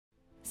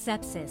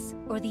Sepsis,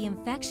 or the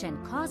infection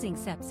causing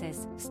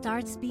sepsis,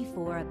 starts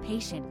before a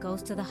patient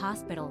goes to the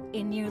hospital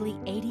in nearly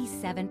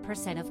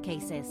 87% of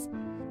cases.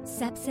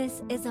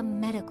 Sepsis is a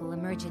medical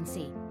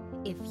emergency.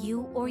 If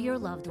you or your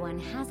loved one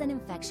has an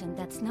infection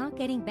that's not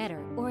getting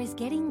better or is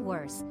getting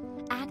worse,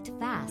 act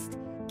fast.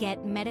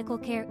 Get medical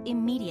care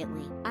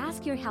immediately.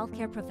 Ask your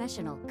healthcare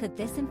professional, could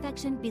this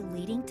infection be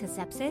leading to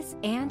sepsis?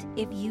 And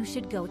if you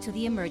should go to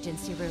the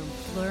emergency room.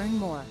 Learn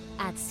more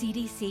at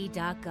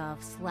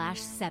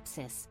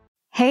cdc.gov/sepsis.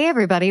 Hey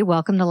everybody,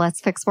 welcome to Let's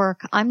Fix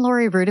Work. I'm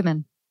Lori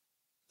Rudiman.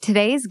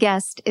 Today's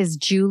guest is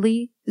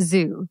Julie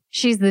Zhu.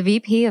 She's the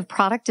VP of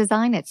Product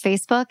Design at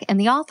Facebook and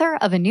the author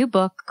of a new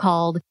book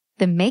called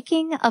The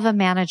Making of a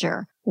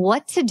Manager: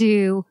 What to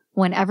Do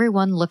When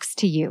Everyone Looks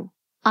to You.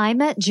 I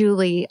met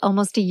Julie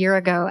almost a year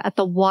ago at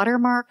the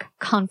Watermark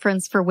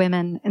Conference for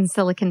Women in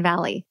Silicon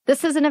Valley.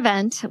 This is an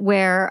event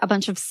where a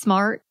bunch of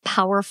smart,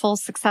 powerful,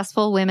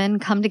 successful women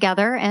come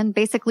together and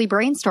basically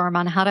brainstorm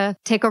on how to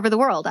take over the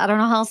world. I don't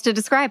know how else to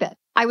describe it.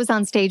 I was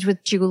on stage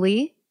with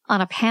Julie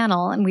on a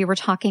panel and we were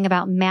talking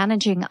about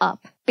managing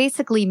up,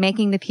 basically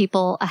making the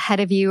people ahead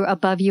of you,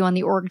 above you on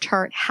the org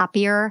chart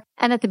happier.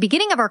 And at the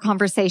beginning of our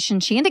conversation,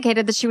 she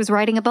indicated that she was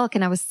writing a book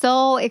and I was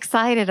so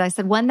excited. I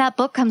said, when that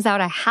book comes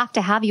out, I have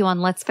to have you on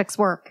Let's Fix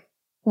Work.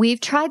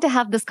 We've tried to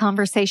have this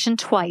conversation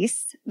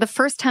twice. The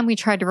first time we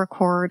tried to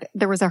record,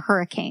 there was a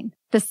hurricane.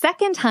 The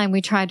second time we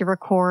tried to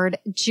record,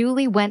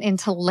 Julie went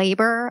into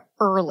labor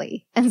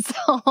early. And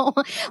so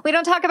we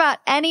don't talk about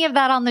any of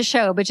that on the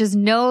show, but just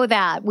know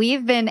that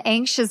we've been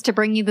anxious to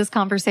bring you this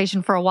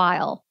conversation for a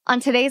while.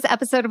 On today's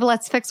episode of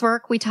Let's Fix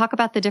Work, we talk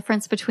about the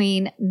difference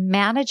between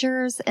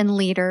managers and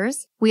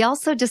leaders. We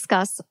also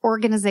discuss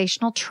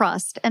organizational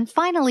trust. And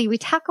finally, we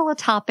tackle a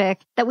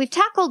topic that we've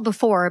tackled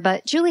before,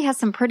 but Julie has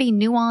some pretty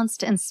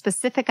nuanced and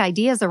specific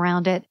ideas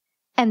around it.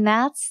 And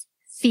that's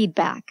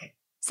feedback.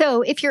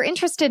 So if you're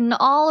interested in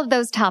all of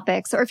those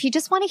topics, or if you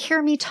just want to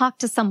hear me talk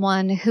to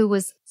someone who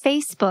was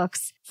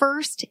Facebook's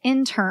first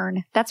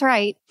intern, that's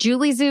right,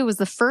 Julie Zhu was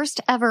the first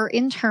ever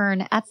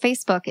intern at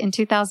Facebook in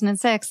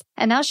 2006.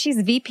 And now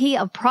she's VP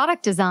of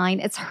Product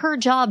Design. It's her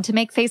job to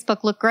make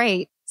Facebook look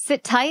great.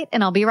 Sit tight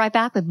and I'll be right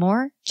back with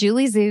more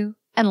Julie Zhu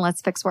and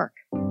Let's Fix Work.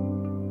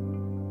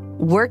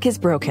 Work is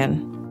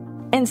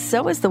broken, and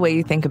so is the way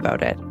you think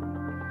about it.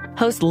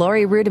 Host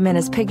Lori Rudiman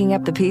is picking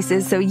up the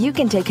pieces so you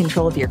can take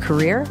control of your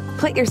career,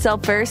 put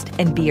yourself first,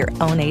 and be your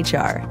own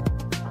HR.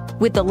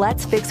 With the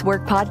Let's Fix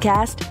Work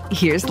podcast,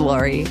 here's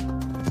Lori.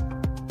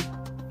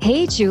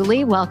 Hey,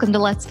 Julie, welcome to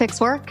Let's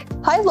Fix Work.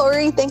 Hi,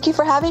 Lori. Thank you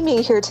for having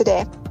me here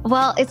today.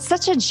 Well, it's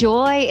such a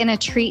joy and a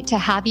treat to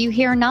have you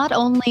here. Not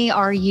only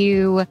are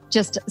you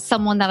just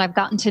someone that I've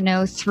gotten to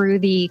know through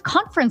the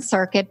conference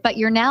circuit, but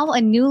you're now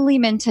a newly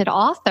minted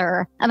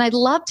author. And I'd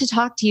love to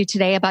talk to you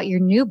today about your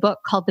new book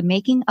called The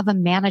Making of a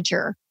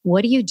Manager: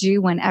 What do you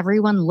do when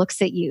everyone looks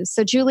at you?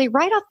 So Julie,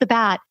 right off the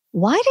bat,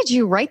 why did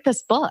you write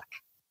this book?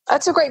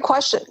 That's a great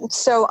question.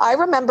 So I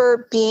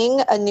remember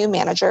being a new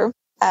manager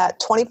at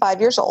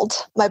 25 years old.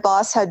 My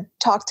boss had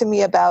talked to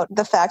me about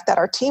the fact that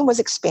our team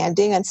was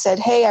expanding and said,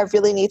 hey, I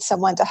really need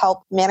someone to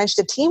help manage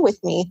the team with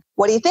me.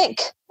 What do you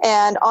think?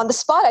 And on the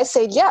spot, I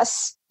said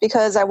yes,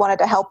 because I wanted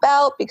to help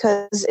out,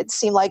 because it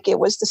seemed like it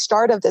was the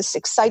start of this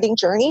exciting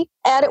journey.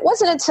 And it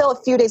wasn't until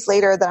a few days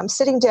later that I'm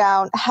sitting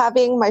down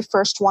having my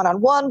first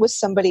one-on-one with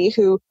somebody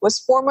who was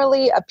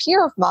formerly a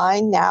peer of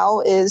mine,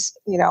 now is,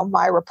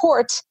 my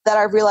report, that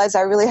I realized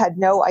I really had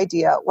no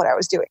idea what I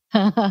was doing.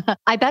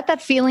 I bet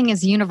that feeling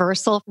is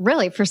universal,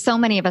 really, for so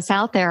many of us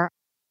out there.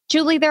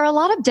 Julie, there are a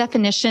lot of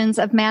definitions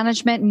of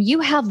management, and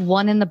you have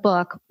one in the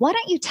book. Why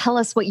don't you tell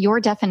us what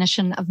your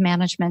definition of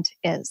management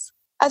is?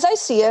 As I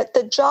see it,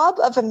 the job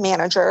of a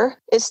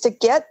manager is to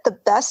get the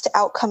best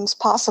outcomes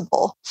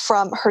possible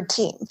from her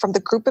team, from the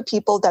group of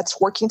people that's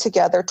working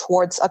together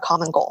towards a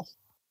common goal.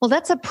 Well,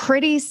 that's a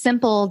pretty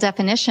simple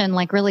definition,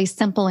 like really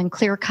simple and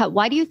clear cut.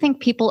 Why do you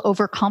think people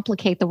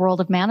overcomplicate the world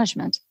of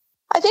management?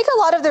 I think a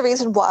lot of the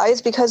reason why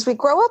is because we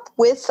grow up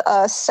with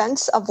a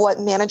sense of what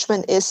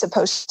management is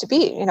supposed to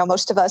be.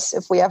 Most of us,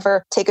 if we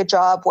ever take a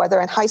job,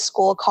 whether in high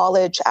school,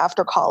 college,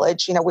 after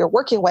college, we're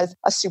working with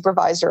a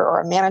supervisor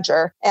or a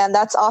manager. And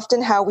that's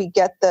often how we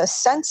get the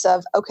sense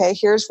of, okay,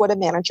 here's what a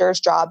manager's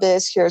job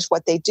is, here's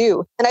what they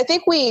do. And I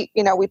think we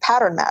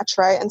pattern match,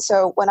 right? And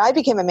so when I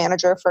became a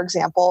manager, for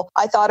example,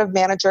 I thought of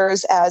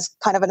managers as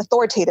kind of an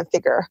authoritative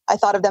figure. I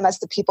thought of them as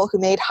the people who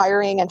made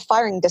hiring and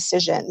firing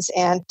decisions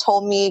and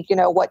told me,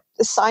 what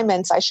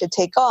assignments I should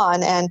take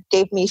on and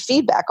gave me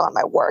feedback on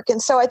my work.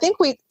 And so I think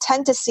we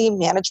tend to see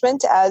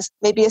management as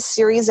maybe a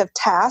series of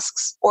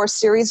tasks or a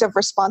series of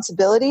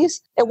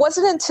responsibilities. It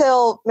wasn't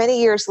until many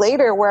years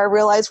later where I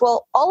realized,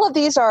 well, all of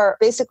these are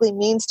basically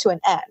means to an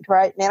end,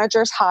 right?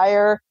 Managers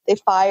hire, they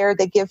fire,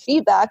 they give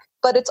feedback,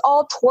 but it's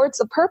all towards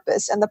a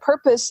purpose. And the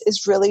purpose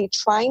is really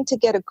trying to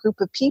get a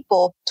group of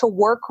people to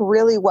work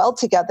really well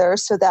together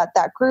so that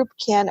that group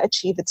can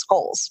achieve its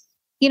goals.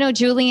 You know,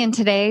 Julie, in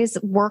today's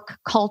work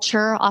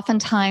culture,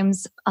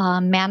 oftentimes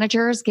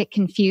managers get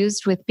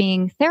confused with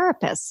being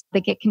therapists.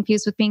 They get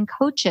confused with being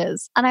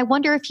coaches. And I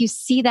wonder if you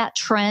see that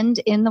trend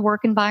in the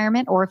work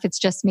environment or if it's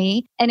just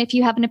me. And if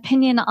you have an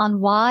opinion on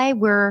why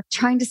we're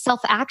trying to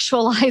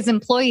self-actualize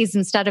employees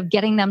instead of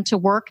getting them to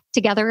work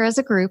together as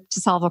a group to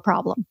solve a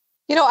problem.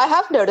 You know, I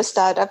have noticed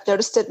that. I've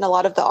noticed it in a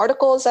lot of the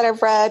articles that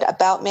I've read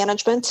about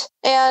management.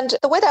 And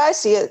the way that I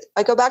see it,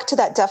 I go back to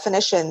that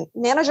definition.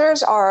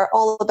 Managers are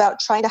all about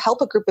trying to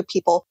help a group of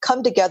people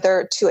come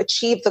together to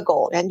achieve the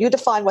goal. And you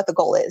define what the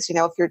goal is. You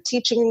know, if you're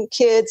teaching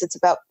kids, it's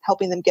about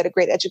helping them get a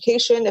great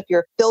education. If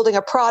you're building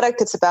a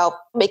product, it's about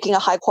making a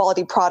high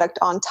quality product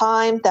on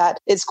time that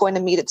is going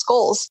to meet its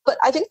goals. But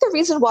I think the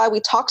reason why we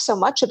talk so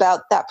much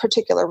about that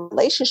particular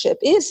relationship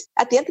is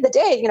at the end of the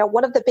day, you know,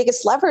 one of the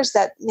biggest levers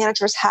that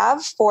managers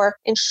have for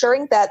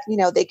ensuring that, you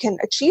know, they can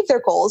achieve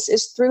their goals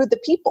is through the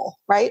people,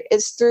 right?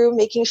 It's through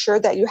making sure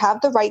that you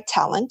have the right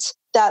talent,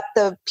 that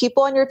the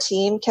people on your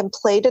team can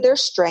play to their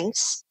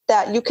strengths,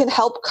 that you can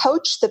help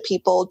coach the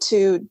people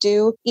to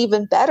do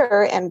even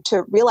better and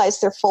to realize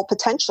their full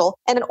potential.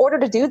 And in order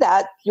to do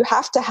that, you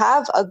have to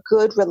have a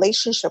good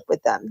relationship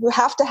with them. You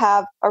have to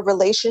have a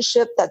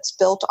relationship that's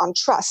built on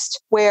trust,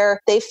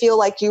 where they feel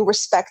like you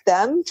respect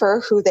them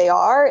for who they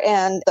are,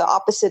 and the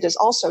opposite is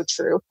also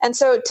true. And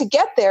so to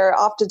get there,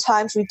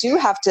 oftentimes we do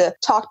have to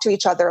talk to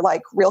each other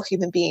like real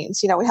human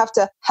beings. You know, we have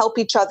to help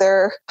each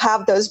other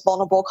have those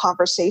vulnerable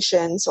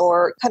conversations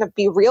or kind of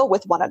be real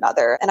with one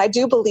another. And I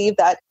do believe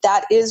that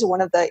that is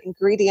one of the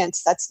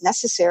ingredients that's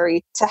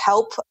necessary to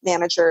help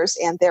managers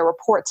and their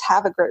reports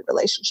have a great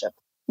relationship.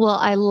 Well,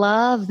 I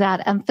love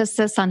that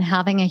emphasis on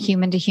having a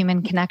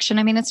human-to-human connection.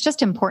 I mean, it's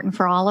just important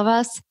for all of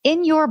us.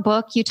 In your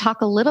book, you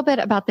talk a little bit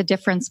about the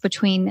difference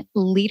between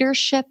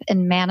leadership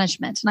and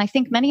management. And I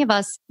think many of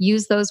us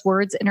use those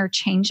words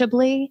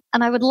interchangeably.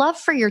 And I would love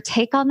for your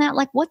take on that.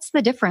 Like, what's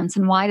the difference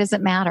and why does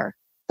it matter?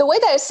 The way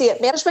that I see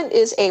it, management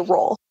is a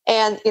role.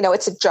 And, you know,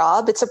 it's a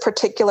job. It's a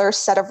particular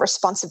set of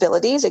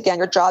responsibilities. Again,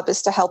 your job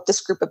is to help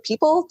this group of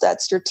people,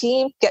 that's your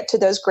team, get to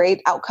those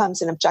great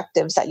outcomes and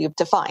objectives that you've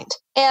defined.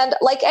 And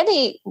like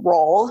any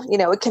role, you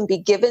know, it can be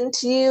given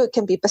to you, it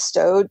can be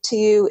bestowed to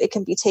you, it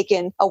can be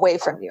taken away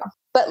from you.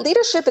 But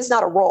leadership is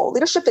not a role.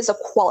 Leadership is a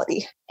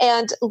quality.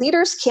 And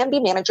leaders can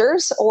be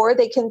managers or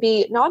they can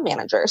be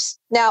non-managers.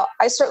 Now,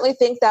 I certainly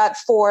think that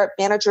for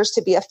managers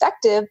to be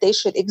effective, they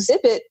should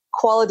exhibit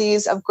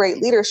qualities of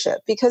great leadership.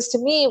 Because to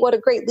me, what a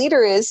great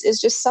leader is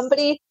just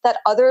somebody that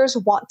others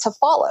want to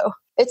follow.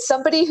 It's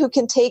somebody who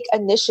can take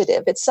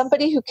initiative. It's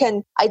somebody who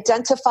can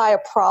identify a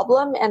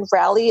problem and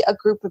rally a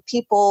group of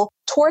people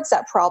towards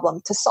that problem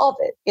to solve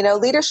it. You know,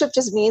 leadership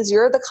just means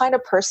you're the kind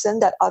of person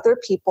that other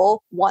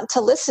people want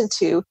to listen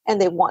to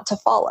and they want to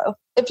follow.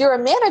 If you're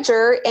a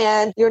manager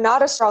and you're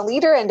not a strong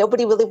leader and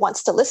nobody really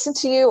wants to listen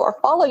to you or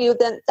follow you,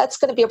 then that's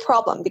going to be a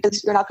problem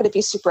because you're not going to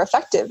be super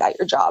effective at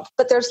your job.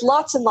 But there's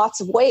lots and lots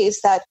of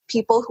ways that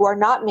people who are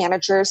not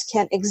managers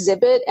can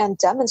exhibit and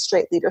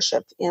demonstrate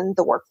leadership in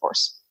the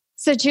workforce.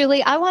 So,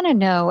 Julie, I want to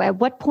know, at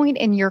what point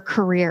in your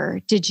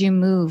career did you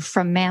move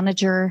from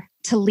manager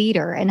to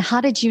leader? And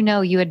how did you know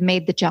you had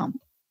made the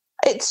jump?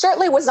 It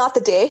certainly was not the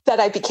day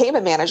that I became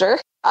a manager.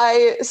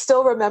 I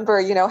still remember,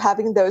 you know,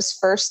 having those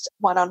first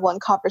one-on-one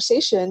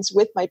conversations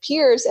with my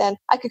peers, and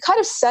I could kind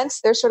of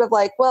sense they're sort of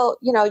like, well,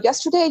 you know,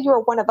 yesterday you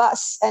were one of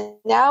us and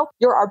now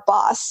you're our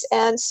boss.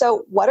 And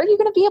so what are you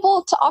going to be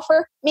able to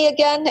offer me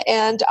again?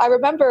 And I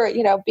remember,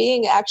 you know,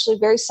 being actually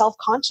very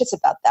self-conscious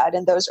about that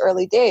in those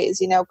early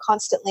days, you know,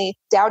 constantly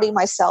doubting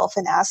myself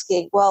and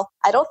asking, well,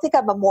 I don't think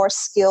I'm a more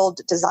skilled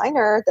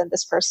designer than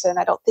this person.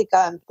 I don't think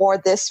I'm more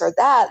this or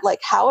that. Like,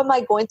 how am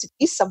I going to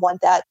be someone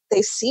that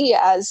they see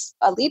as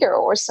a leader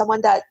or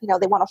someone that, you know,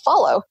 they want to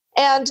follow?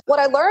 And what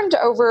I learned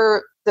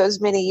over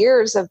those many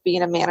years of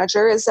being a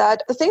manager is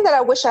that the thing that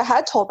I wish I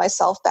had told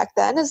myself back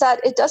then is that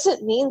it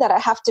doesn't mean that I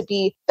have to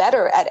be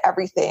better at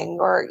everything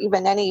or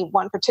even any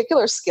one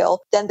particular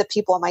skill than the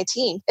people on my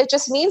team. It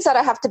just means that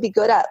I have to be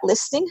good at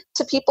listening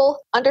to people,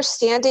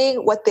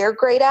 understanding what they're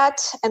great at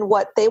and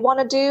what they want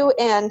to do,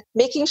 and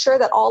making sure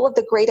that all of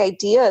the great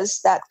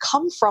ideas that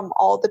come from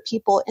all the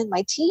people in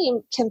my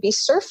team can be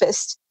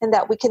surfaced and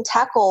that we can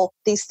tackle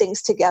these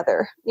things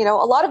together. You know,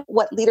 a lot of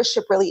what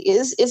leadership really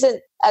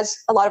isn't as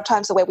a lot of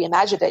times the way we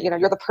imagined it. You know,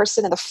 you're the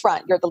person in the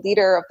front, you're the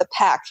leader of the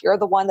pack, you're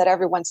the one that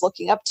everyone's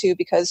looking up to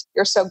because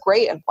you're so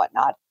great and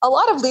whatnot. A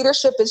lot of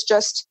leadership is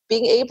just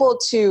being able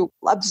to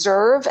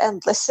observe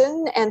and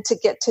listen and to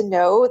get to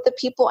know the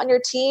people on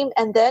your team,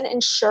 and then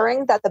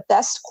ensuring that the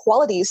best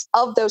qualities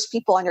of those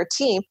people on your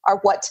team are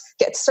what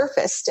gets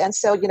surfaced. And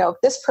so, you know,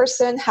 if this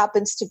person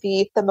happens to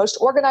be the most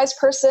organized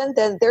person,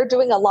 then they're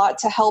doing a lot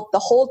to help the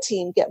whole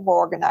team get more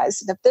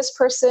organized. And if this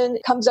person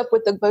comes up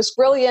with the most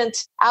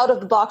brilliant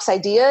out-of-the-box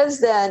ideas,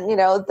 then, you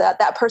know,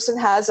 that person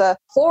has a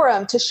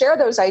forum to share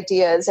those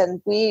ideas,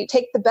 and we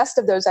take the best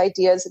of those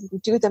ideas and we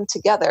do them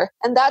together.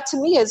 And that to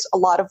me is a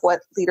lot of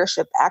what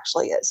leadership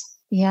actually is.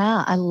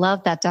 Yeah, I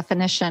love that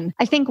definition.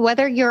 I think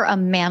whether you're a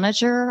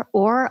manager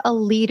or a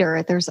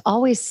leader, there's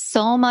always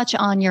so much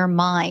on your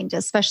mind,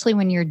 especially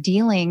when you're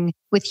dealing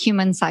with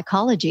human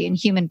psychology and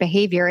human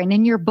behavior. And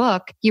in your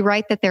book, you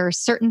write that there are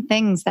certain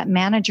things that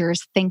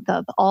managers think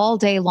of all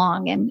day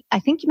long. And I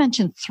think you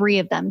mentioned 3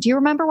 of them. Do you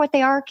remember what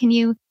they are? Can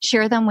you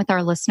share them with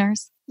our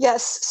listeners?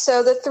 Yes.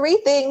 So the 3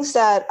 things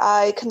that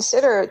I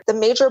consider the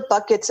major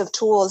buckets of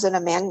tools in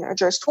a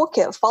manager's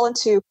toolkit fall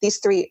into these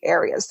 3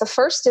 areas. The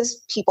first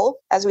is people,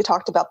 as we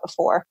talked about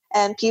before.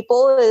 And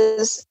people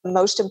is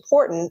most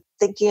important,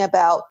 thinking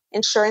about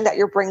ensuring that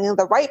you're bringing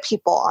the right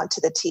people onto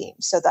the team.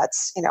 So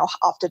that's,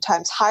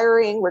 oftentimes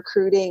hiring,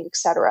 recruiting,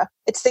 etc.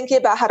 It's thinking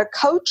about how to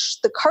coach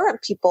the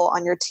current people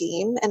on your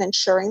team and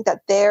ensuring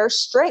that their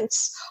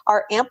strengths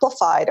are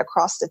amplified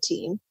across the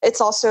team.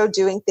 It's also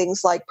doing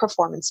things like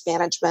performance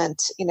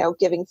management,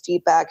 giving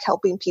feedback,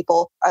 helping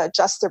people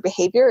adjust their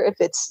behavior if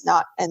it's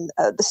not in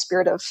the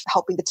spirit of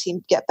helping the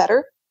team get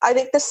better. I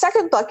think the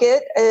second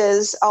bucket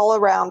is all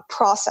around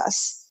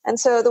process. And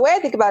so the way I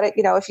think about it,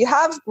 if you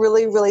have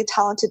really, really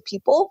talented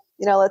people,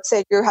 let's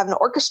say you have an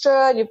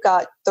orchestra, you've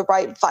got the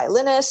right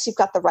violinists, you've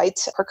got the right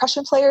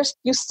percussion players,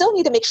 you still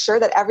need to make sure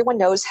that everyone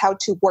knows how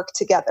to work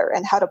together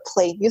and how to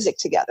play music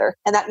together.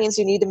 And that means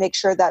you need to make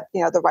sure that,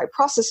 the right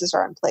processes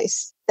are in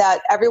place,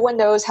 that everyone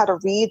knows how to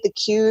read the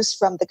cues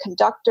from the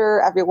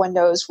conductor, everyone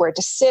knows where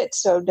to sit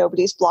so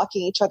nobody's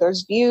blocking each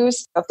other's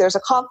views. If there's a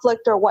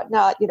conflict or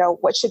whatnot,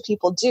 what should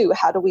people do?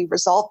 How do we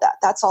resolve that?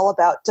 That's all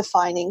about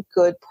defining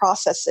good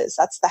processes.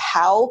 That's the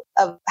how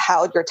of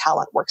how your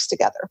talent works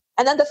together.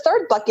 And then the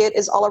third bucket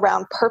is all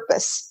around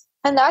purpose.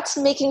 And that's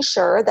making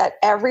sure that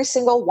every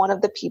single one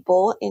of the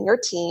people in your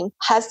team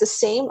has the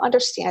same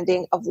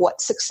understanding of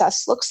what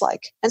success looks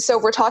like. And so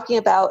if we're talking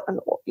about an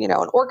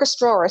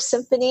orchestra or a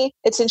symphony,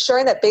 it's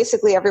ensuring that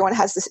basically everyone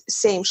has the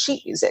same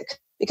sheet music.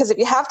 Because if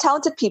you have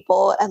talented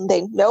people and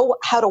they know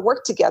how to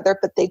work together,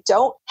 but they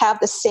don't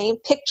have the same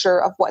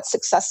picture of what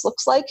success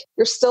looks like,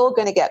 you're still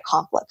going to get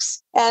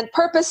conflicts. And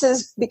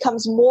purpose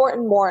becomes more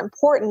and more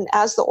important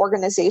as the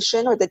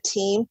organization or the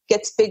team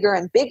gets bigger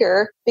and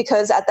bigger,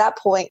 because at that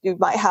point, you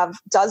might have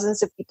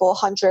dozens of people,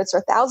 hundreds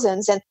or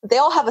thousands, and they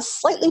all have a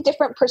slightly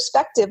different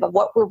perspective of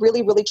what we're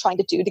really, really trying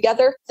to do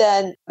together.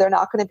 Then they're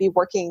not going to be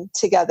working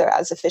together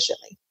as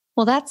efficiently.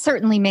 Well, that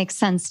certainly makes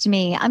sense to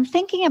me. I'm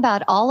thinking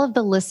about all of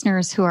the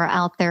listeners who are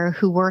out there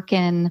who work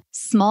in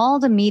small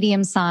to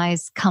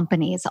medium-sized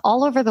companies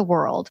all over the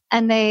world,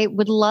 and they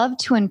would love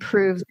to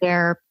improve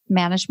their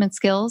management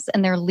skills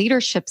and their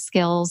leadership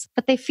skills,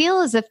 but they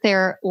feel as if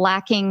they're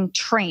lacking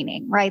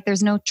training, right?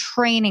 There's no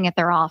training at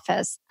their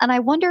office. And I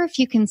wonder if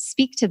you can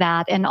speak to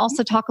that and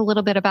also talk a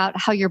little bit about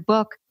how your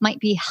book might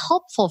be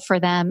helpful for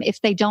them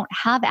if they don't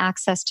have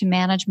access to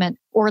management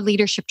or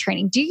leadership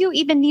training. Do you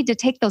even need to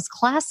take those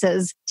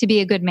classes to be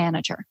a good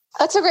manager?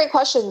 That's a great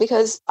question,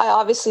 because I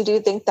obviously do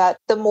think that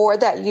the more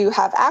that you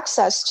have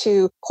access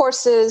to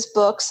courses,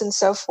 books, and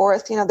so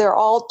forth, they're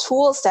all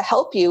tools to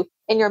help you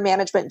in your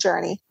management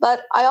journey.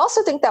 But I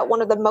also think that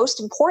one of the most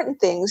important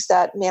things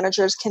that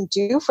managers can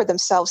do for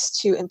themselves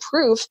to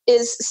improve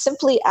is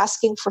simply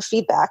asking for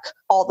feedback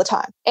all the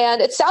time.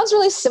 And it sounds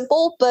really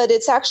simple, but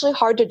it's actually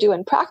hard to do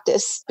in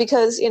practice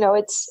because,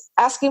 it's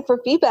asking for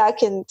feedback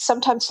can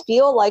sometimes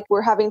feel like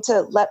we're having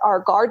to let our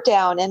guard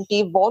down and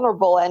be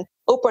vulnerable and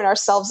open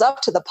ourselves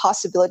up to the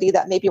possibility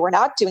that maybe we're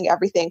not doing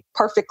everything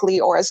perfectly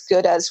or as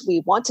good as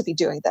we want to be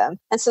doing them.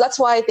 And so that's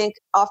why I think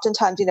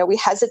oftentimes, we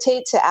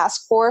hesitate to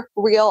ask for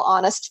real,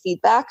 honest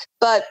feedback.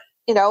 But,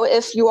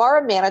 if you are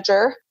a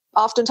manager,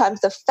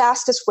 oftentimes the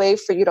fastest way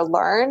for you to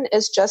learn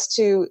is just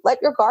to let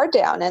your guard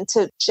down and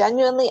to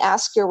genuinely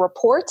ask your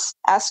reports,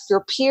 ask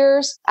your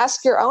peers,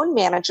 ask your own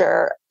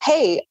manager,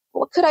 hey,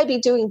 what could I be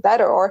doing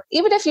better? Or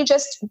even if you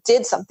just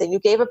did something, you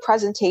gave a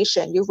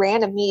presentation, you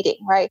ran a meeting,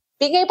 right?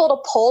 Being able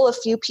to poll a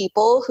few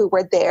people who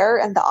were there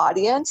in the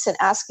audience and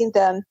asking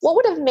them, what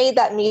would have made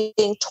that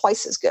meeting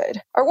twice as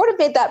good? Or what would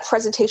have made that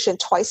presentation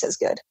twice as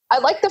good? I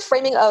like the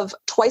framing of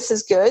twice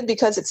as good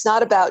because it's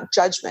not about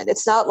judgment.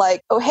 It's not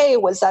like, oh, hey,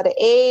 was that an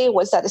A?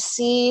 Was that a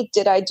C?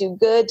 Did I do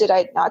good? Did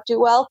I not do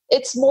well?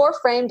 It's more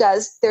framed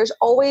as there's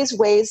always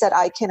ways that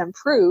I can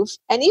improve.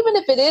 And even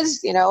if it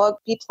is, a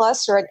B+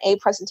 or an A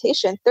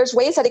presentation, there's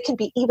ways that it can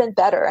be even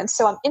better. And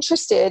so I'm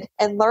interested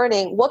in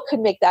learning what could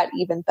make that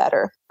even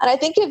better. And I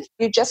think if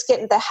you just get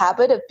in the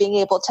habit of being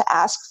able to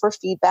ask for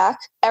feedback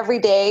every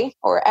day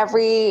or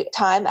every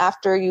time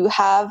after you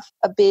have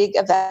a big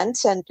event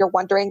and you're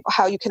wondering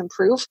how you can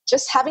improve,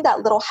 just having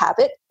that little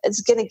habit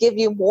is going to give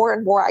you more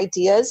and more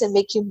ideas and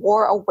make you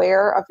more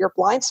aware of your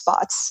blind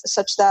spots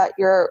such that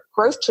your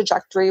growth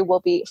trajectory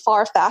will be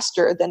far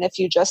faster than if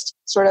you just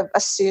sort of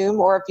assume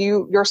or if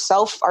you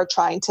yourself are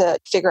trying to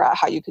figure out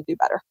how you could do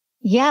better.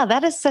 Yeah,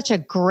 that is such a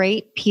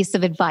great piece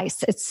of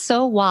advice. It's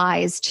so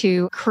wise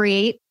to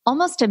create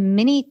almost a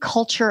mini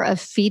culture of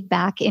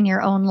feedback in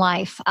your own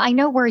life. I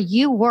know where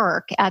you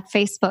work at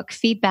Facebook,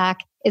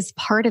 feedback is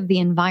part of the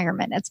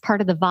environment. It's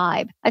part of the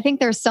vibe. I think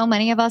there's so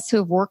many of us who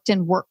have worked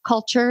in work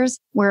cultures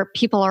where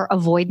people are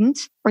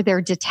avoidant or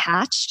they're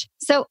detached.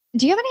 So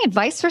do you have any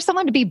advice for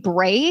someone to be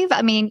brave?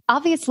 I mean,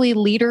 obviously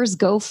leaders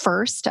go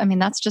first. I mean,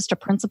 that's just a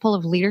principle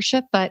of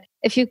leadership. But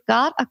if you've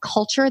got a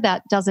culture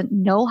that doesn't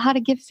know how to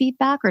give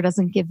feedback or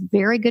doesn't give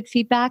very good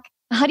feedback,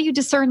 how do you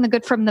discern the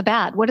good from the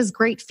bad? What does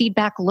great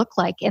feedback look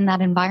like in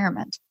that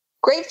environment?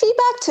 Great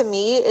feedback to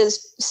me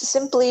is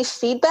simply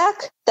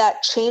feedback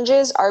that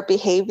changes our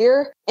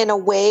behavior in a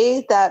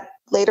way that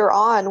later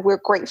on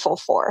we're grateful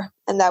for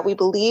and that we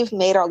believe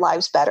made our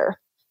lives better.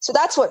 So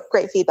that's what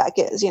great feedback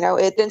is.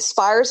 It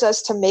inspires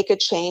us to make a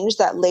change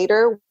that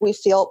later we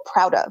feel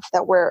proud of,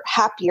 that we're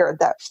happier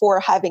that for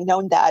having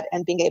known that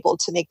and being able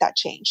to make that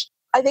change.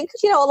 I think,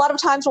 a lot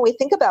of times when we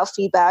think about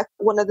feedback,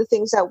 one of the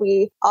things that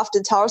we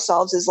often tell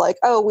ourselves is like,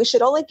 oh, we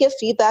should only give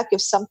feedback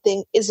if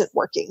something isn't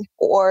working,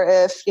 or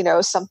if,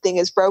 something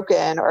is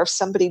broken, or if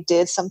somebody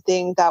did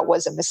something that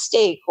was a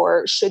mistake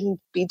or shouldn't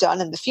be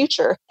done in the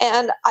future.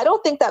 And I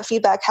don't think that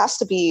feedback has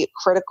to be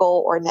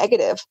critical or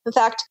negative. In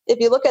fact, if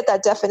you look at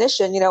that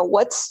definition,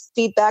 what's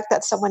feedback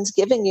that someone's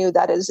giving you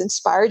that has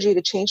inspired you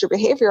to change your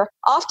behavior?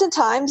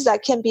 Oftentimes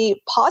that can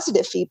be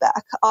positive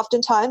feedback.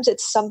 Oftentimes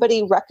it's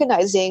somebody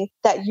recognizing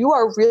that you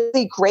are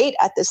really great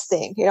at this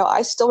thing.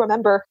 I still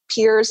remember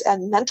peers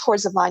and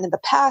mentors of mine in the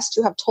past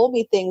who have told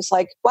me things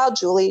like, wow,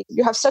 Julie,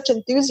 you have such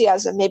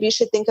enthusiasm. Maybe you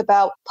should think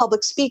about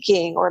public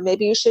speaking, or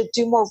maybe you should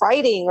do more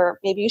writing, or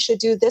maybe you should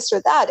do this or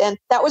that. And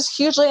that was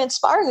hugely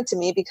inspiring to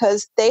me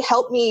because they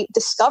helped me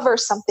discover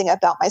something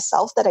about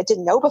myself that I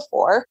didn't know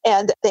before.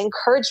 And they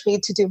encouraged me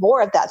to do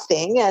more of that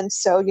thing. And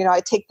so, I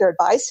take their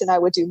advice and I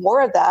would do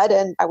more of that,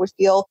 and I would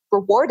feel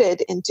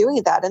rewarded in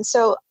doing that. And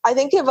so I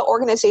think if an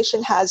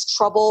organization has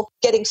trouble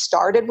getting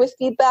started with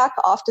feedback,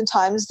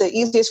 oftentimes the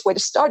easiest way to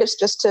start is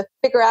just to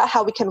figure out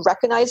how we can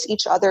recognize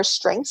each other's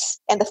strengths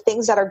and the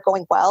things that are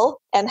going well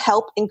and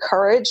help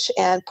encourage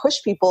and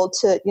push people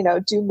to,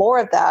 do more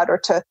of that, or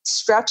to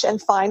stretch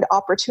and find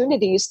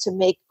opportunities to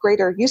make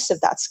greater use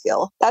of that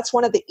skill. That's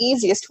one of the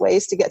easiest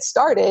ways to get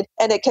started.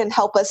 And it can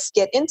help us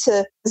get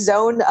into the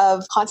zone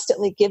of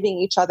constantly giving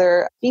each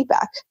other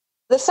feedback.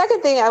 The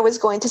second thing I was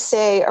going to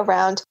say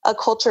around a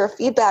culture of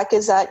feedback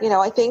is that,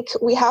 I think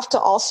we have to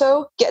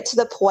also get to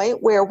the point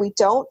where we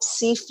don't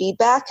see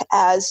feedback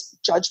as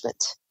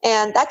judgment.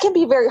 And that can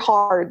be very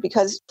hard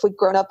because we've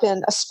grown up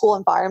in a school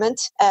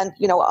environment and,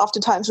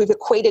 oftentimes we've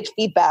equated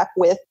feedback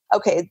with,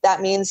 okay,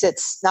 that means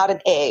it's not an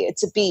A,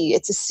 it's a B,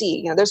 it's a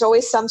C. There's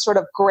always some sort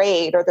of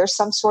grade, or there's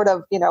some sort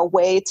of,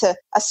 way to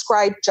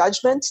ascribe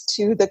judgment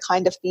to the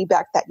kind of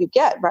feedback that you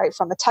get, right,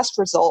 from a test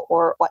result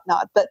or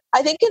whatnot. But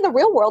I think in the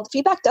real world,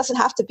 feedback doesn't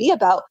have to be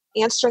about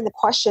answering the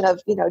question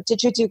of,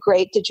 did you do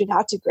great? Did you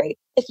not do great?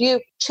 If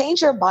you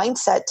change your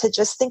mindset to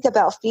just think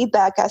about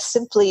feedback as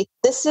simply,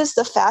 this is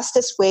the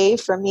fastest way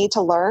for me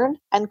to learn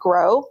and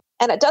grow.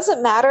 And it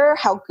doesn't matter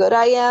how good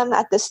I am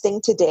at this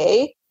thing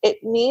today. It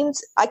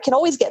means I can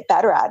always get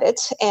better at it.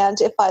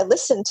 And if I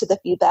listen to the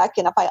feedback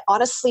and if I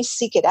honestly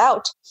seek it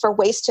out for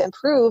ways to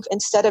improve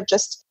instead of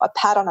just a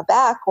pat on the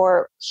back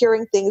or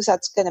hearing things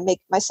that's going to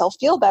make myself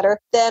feel better,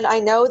 then I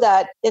know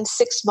that in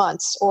 6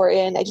 months or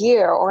in a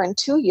year or in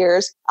 2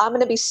 years, I'm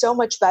going to be so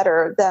much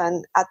better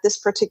than at this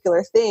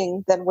particular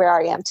thing than where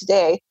I am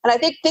today. And I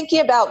think thinking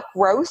about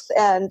growth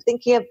and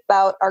thinking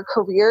about our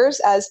careers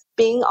as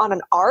being on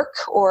an arc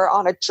or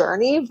on a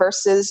journey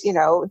versus,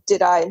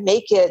 did I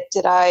make it?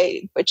 Did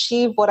I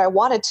achieve what I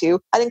wanted to?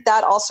 I think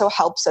that also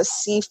helps us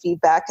see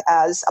feedback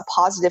as a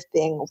positive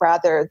thing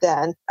rather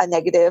than a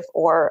negative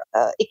or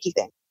icky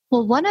thing.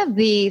 Well, one of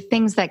the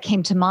things that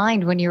came to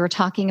mind when you were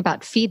talking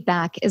about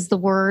feedback is the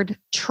word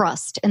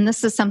trust. And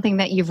this is something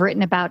that you've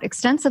written about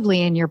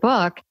extensively in your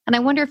book. And I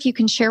wonder if you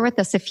can share with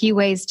us a few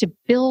ways to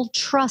build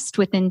trust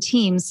within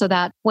teams so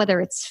that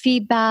whether it's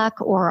feedback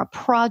or a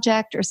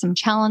project or some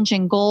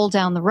challenging goal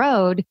down the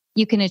road,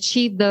 you can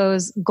achieve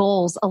those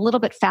goals a little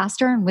bit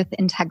faster and with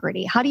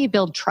integrity. How do you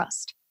build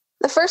trust?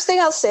 The first thing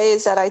I'll say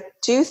is that I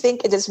do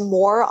think it is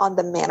more on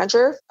the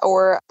manager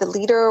or the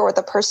leader or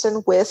the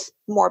person with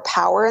more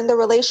power in the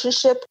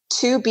relationship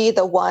to be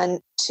the one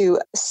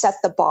to set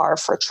the bar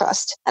for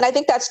trust. And I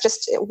think that's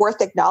just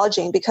worth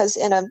acknowledging because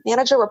in a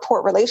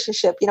manager-report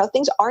relationship,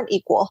 things aren't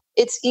equal.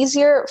 It's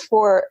easier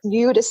for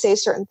you to say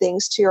certain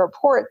things to your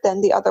report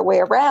than the other way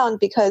around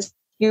because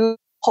you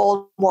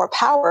hold more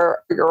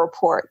power for your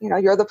report.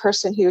 You're the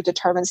person who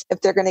determines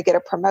if they're going to get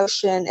a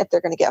promotion, if they're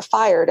going to get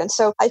fired. And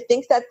so I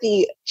think that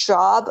the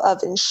job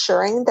of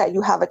ensuring that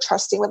you have a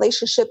trusting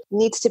relationship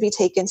needs to be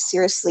taken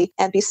seriously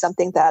and be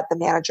something that the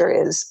manager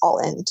is all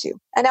into.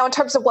 And now in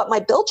terms of what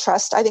might build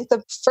trust, I think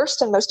the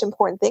first and most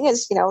important thing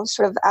is,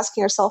 sort of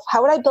asking yourself,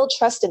 how would I build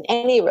trust in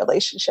any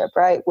relationship,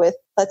 right? With,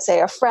 let's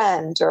say, a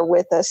friend or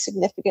with a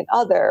significant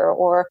other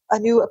or a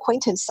new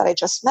acquaintance that I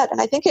just met.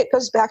 And I think it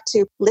goes back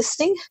to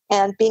listening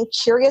and being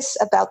curious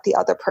about the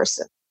other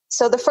person.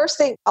 So the first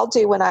thing I'll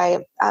do when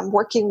I'm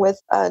working with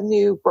a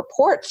new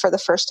report for the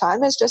first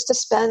time is just to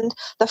spend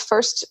the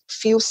first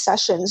few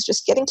sessions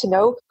just getting to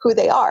know who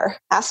they are,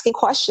 asking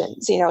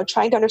questions,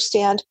 trying to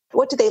understand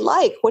What do they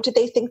like? What do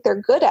they think they're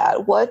good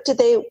at? What do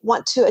they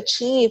want to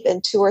achieve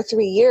in 2 or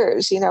 3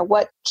 years?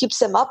 What keeps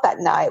them up at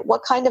night?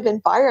 What kind of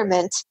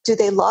environment do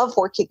they love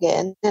working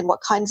in? And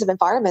what kinds of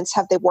environments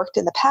have they worked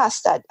in the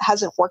past that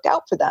hasn't worked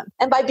out for them?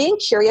 And by being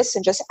curious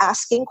and just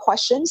asking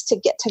questions to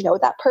get to know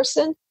that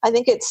person, I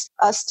think it's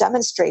us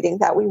demonstrating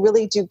that we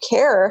really do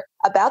care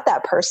about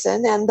that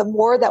person. And the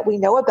more that we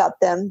know about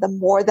them, the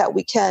more that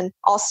we can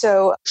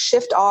also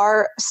shift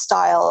our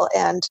style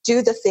and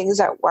do the things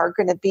that are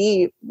going to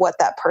be what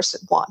that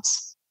person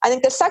wants. I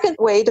think the second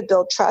way to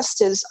build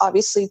trust is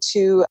obviously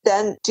to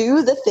then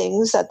do the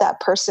things that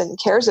that person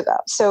cares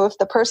about. So if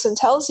the person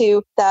tells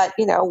you that,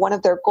 one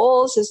of their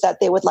goals is that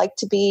they would like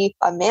to be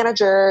a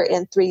manager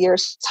in 3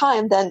 years'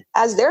 time, then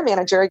as their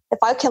manager, if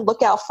I can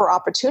look out for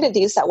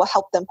opportunities that will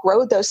help them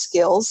grow those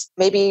skills,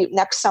 maybe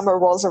next summer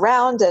rolls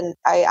around and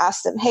I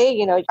ask them, hey,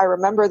 I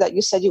remember that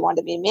you said you wanted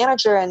to be a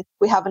manager and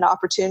we have an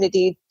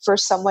opportunity for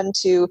someone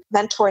to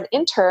mentor an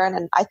intern.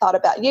 And I thought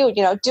about you,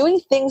 doing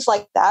things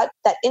like that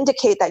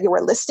indicate that you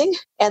were listening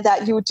and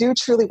that you do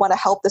truly want to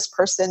help this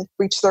person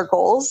reach their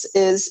goals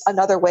is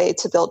another way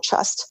to build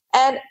trust.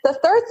 And the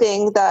third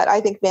thing that I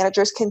think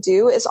managers can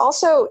do is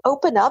also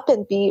open up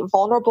and be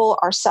vulnerable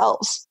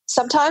ourselves.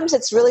 Sometimes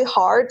it's really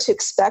hard to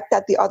expect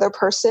that the other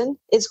person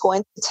is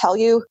going to tell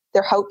you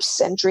their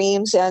hopes and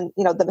dreams and,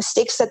 the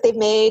mistakes that they've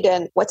made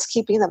and what's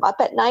keeping them up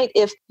at night.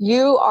 If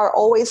you are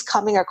always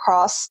coming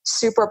across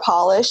super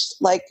polished,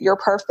 like you're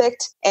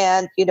perfect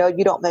and, you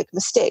don't make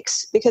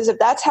mistakes, because if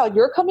that's how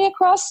you're coming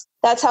across,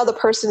 that's how the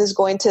person is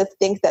going to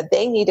think that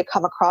they need to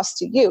come across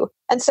to you.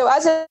 And so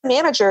as a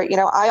manager,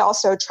 I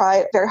also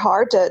try very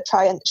hard to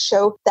try and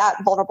show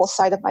that vulnerable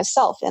side of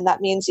myself. And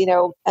that means,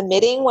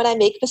 admitting when I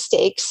make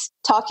mistakes,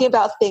 talking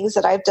about things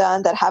that I've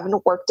done that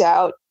haven't worked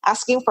out,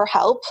 asking for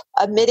help,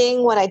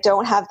 admitting when I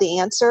don't have the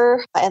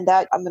answer and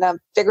that I'm going to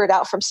figure it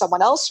out from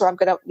someone else, or I'm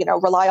going to,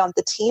 rely on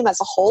the team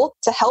as a whole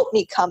to help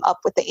me come up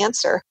with the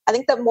answer. I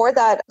think the more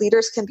that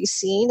leaders can be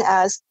seen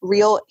as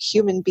real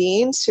human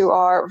beings who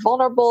are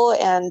vulnerable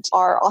and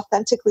are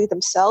authentically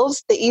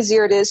themselves, the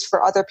easier it is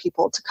for other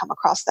people to come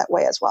across that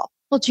way as well.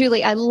 Well,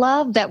 Julie, I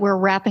love that we're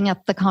wrapping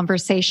up the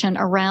conversation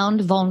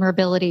around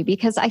vulnerability,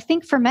 because I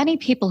think for many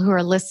people who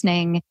are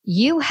listening,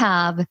 you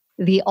have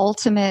the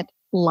ultimate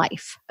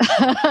life.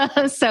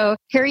 So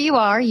here you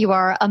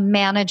are a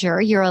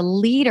manager, you're a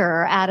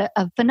leader at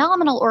a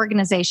phenomenal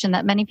organization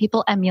that many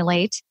people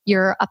emulate.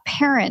 You're a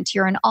parent,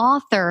 you're an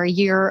author,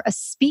 you're a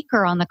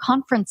speaker on the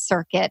conference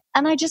circuit.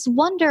 And I just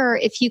wonder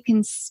if you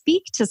can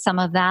speak to some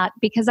of that,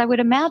 because I would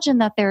imagine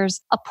that there's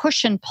a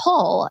push and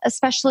pull,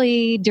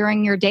 especially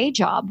during your day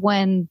job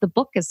when the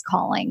book is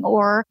calling,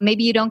 or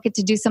maybe you don't get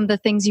to do some of the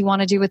things you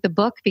want to do with the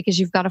book because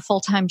you've got a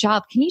full-time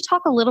job. Can you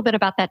talk a little bit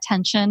about that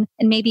tension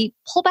and maybe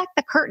pull back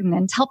the curtain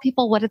and tell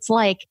people what it's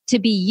like to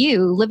be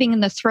you living in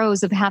the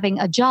throes of having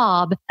a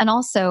job and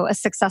also a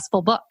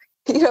successful book?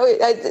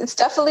 It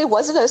definitely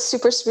wasn't a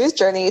super smooth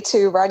journey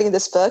to writing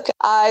this book.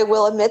 I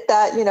will admit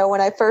that,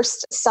 when I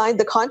first signed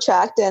the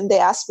contract and they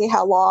asked me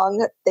how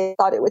long they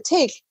thought it would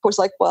take, I was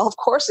like, well, of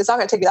course, it's not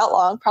going to take you that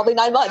long, probably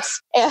 9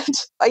 months.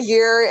 And a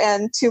year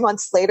and 2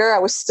 months later, I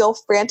was still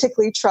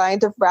frantically trying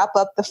to wrap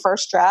up the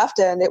first draft,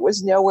 and it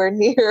was nowhere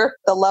near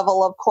the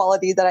level of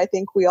quality that I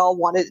think we all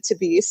wanted it to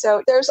be.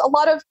 So there's a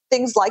lot of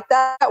things like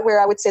that where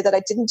I would say that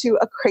I didn't do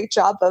a great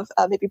job of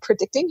maybe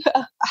predicting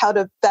how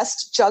to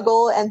best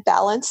juggle and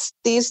balance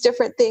these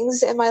different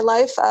things in my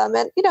life.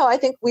 And, I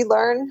think we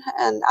learn,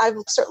 and I've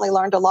certainly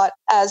learned a lot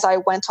as I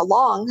went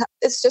along.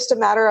 It's just a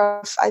matter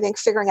of, I think,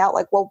 figuring out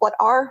what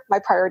are my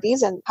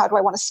priorities and how do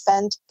I want to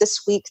spend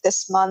this week,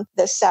 this month,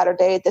 this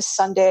Saturday, this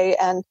Sunday,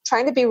 and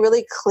trying to be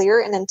really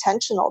clear and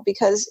intentional,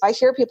 because I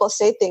hear people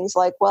say things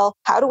like, well,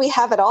 how do we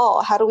have it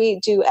all? How do we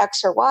do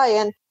X or Y?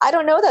 And I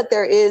don't know that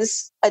there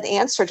is an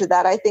answer to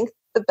that. I think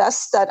the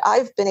best that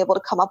I've been able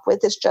to come up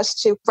with is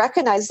just to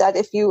recognize that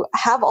if you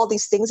have all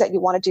these things that you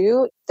want to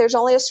do, there's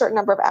only a certain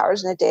number of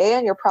hours in a day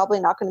and you're probably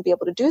not going to be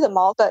able to do them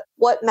all. But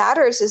what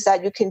matters is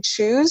that you can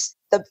choose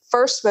the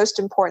first most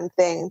important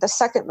thing, the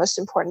second most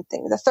important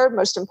thing, the third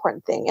most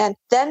important thing, and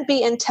then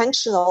be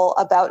intentional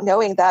about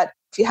knowing that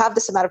if you have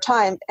this amount of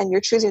time and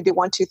you're choosing to do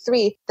 1, 2,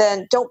 3,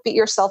 then don't beat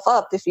yourself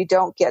up if you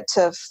don't get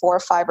to 4,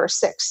 5, or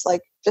 6.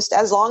 Just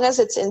as long as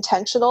it's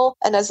intentional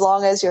and as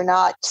long as you're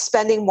not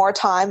spending more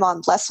time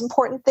on less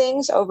important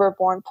things over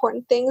more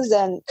important things,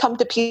 then come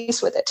to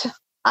peace with it.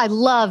 I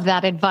love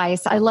that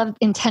advice. I love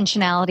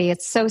intentionality.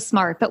 It's so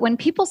smart. But when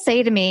people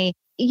say to me,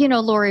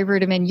 Laurie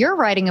Ruettimann, you're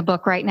writing a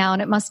book right now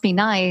and it must be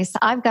nice.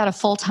 I've got a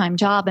full-time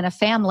job and a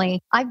family.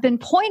 I've been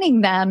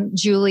pointing them,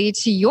 Julie,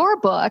 to your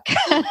book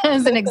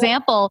as an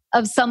example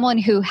of someone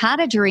who had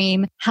a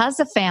dream, has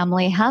a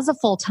family, has a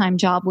full-time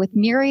job with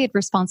myriad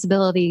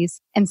responsibilities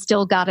and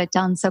still got it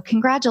done. So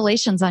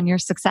congratulations on your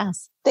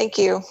success. Thank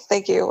you.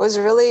 Thank you. It was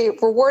a really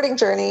rewarding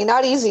journey.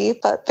 Not easy,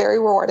 but very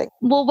rewarding.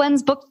 Well,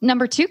 when's book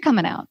number 2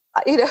 coming out?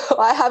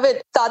 I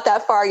haven't thought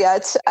that far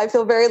yet. I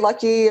feel very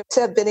lucky to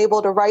have been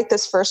able to write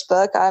this first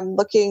book. I'm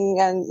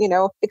looking and,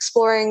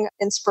 exploring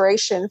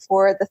inspiration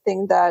for the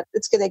thing that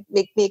it's going to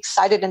make me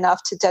excited enough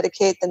to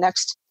dedicate the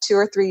next 2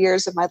 or 3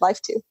 years of my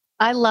life to.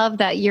 I love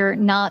that you're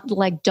not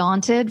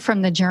daunted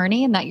from the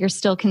journey and that you're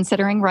still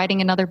considering writing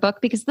another book,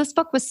 because this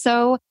book was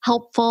so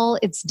helpful.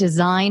 It's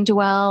designed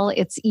well.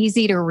 It's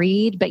easy to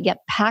read, but yet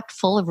packed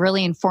full of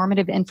really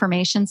informative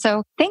information.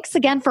 So thanks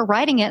again for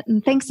writing it.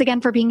 And thanks again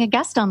for being a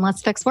guest on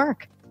Let's Fix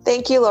Work.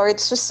 Thank you, Lori.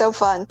 It's just so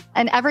fun.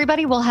 And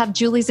everybody will have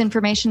Julie's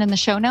information in the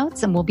show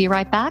notes, and we'll be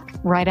right back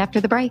right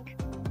after the break.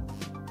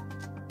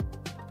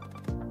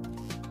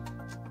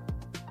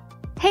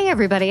 Hey,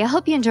 everybody. I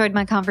hope you enjoyed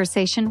my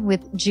conversation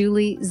with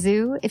Julie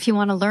Zhu. If you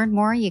want to learn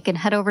more, you can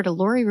head over to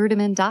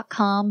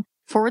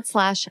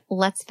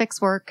lorirudiman.com/Let's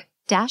Fix Work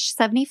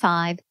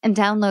 -75 and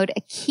download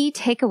a key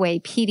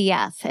takeaway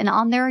PDF. And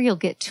on there, you'll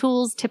get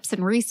tools, tips,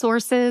 and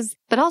resources.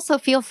 But also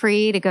feel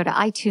free to go to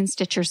iTunes,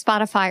 Stitcher,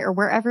 Spotify, or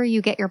wherever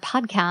you get your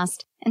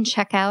podcast and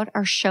check out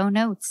our show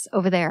notes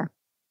over there.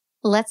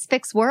 Let's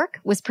Fix Work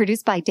was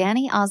produced by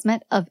Danny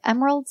Osment of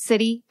Emerald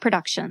City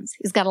Productions.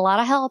 He's got a lot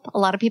of help, a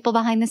lot of people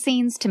behind the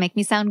scenes to make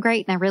me sound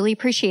great, and I really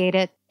appreciate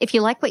it. If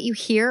you like what you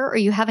hear or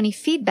you have any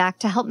feedback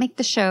to help make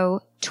the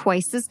show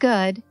twice as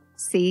good,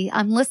 see,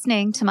 I'm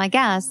listening to my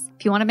guests.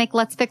 If you want to make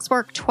Let's Fix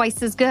Work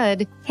twice as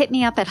good, hit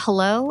me up at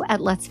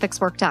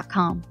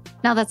hello@letsfixwork.com.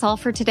 Now that's all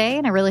for today,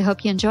 and I really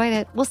hope you enjoyed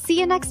it. We'll see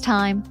you next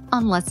time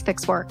on Let's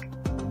Fix Work.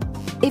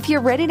 If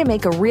you're ready to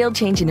make a real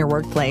change in your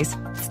workplace,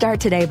 start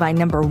today by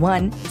number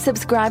 1,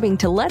 subscribing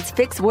to Let's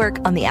Fix Work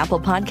on the Apple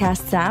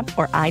Podcasts app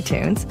or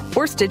iTunes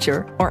or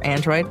Stitcher or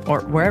Android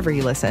or wherever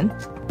you listen.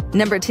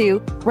 Number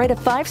 2, write a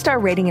 5-star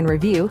rating and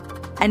review.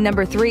 And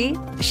number 3,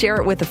 share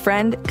it with a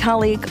friend,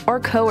 colleague, or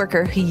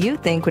coworker who you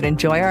think would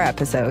enjoy our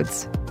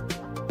episodes.